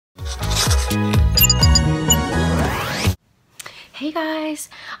Hey guys,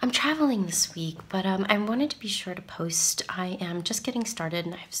 I'm traveling this week, but I wanted to be sure to post. I am just getting started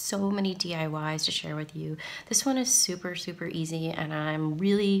and I have so many DIYs to share with you. This one is super easy and I'm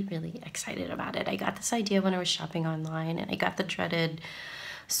really excited about it. I got this idea when I was shopping online and I got the dreaded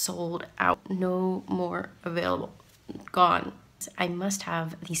sold out, no more available, gone. I must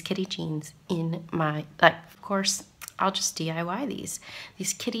have these kitty jeans in my life. Of course, I'll just DIY these.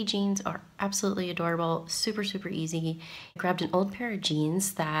 These kitty jeans are absolutely adorable, super easy. I grabbed an old pair of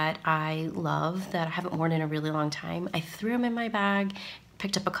jeans that I love, that I haven't worn in a really long time. I threw them in my bag,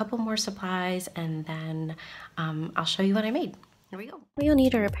 picked up a couple more supplies, and then I'll show you what I made. Here we go. What you'll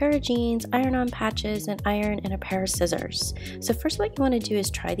need are a pair of jeans, iron-on patches, an iron, and a pair of scissors. So first what you want to do is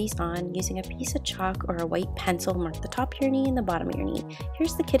try these on using a piece of chalk or a white pencil. Mark the top of your knee and the bottom of your knee.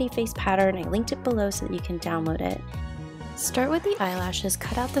 Here's the kitty face pattern. I linked it below so that you can download it. Start with the eyelashes,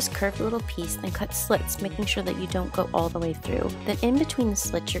 cut out this curved little piece, then cut slits, making sure that you don't go all the way through. Then in between the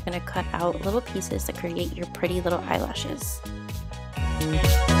slits, you're going to cut out little pieces that create your pretty little eyelashes.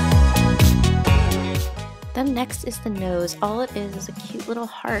 Then next is the nose. All it is a cute little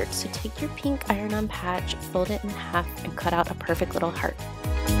heart. So take your pink iron-on patch, fold it in half, and cut out a perfect little heart.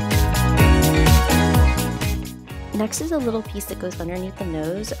 Next is a little piece that goes underneath the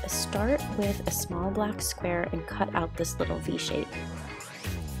nose. Start with a small black square and cut out this little V shape.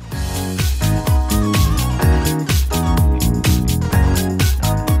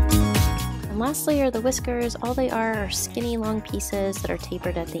 And lastly are the whiskers. All they are skinny long pieces that are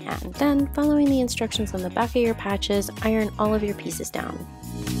tapered at the end. Then, following the instructions on the back of your patches, iron all of your pieces down.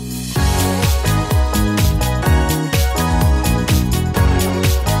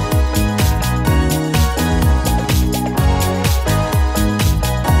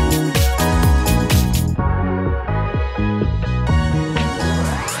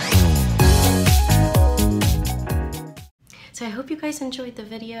 So I hope you guys enjoyed the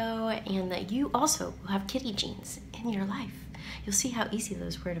video and that you also will have kitty jeans in your life. You'll see how easy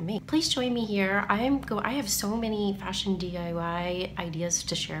those were to make. Please join me here. I have so many fashion DIY ideas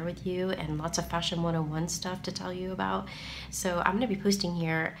to share with you and lots of fashion 101 stuff to tell you about. So I'm gonna be posting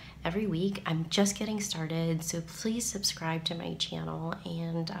here every week. I'm just getting started, so please subscribe to my channel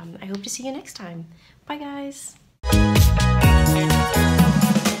and I hope to see you next time. Bye guys.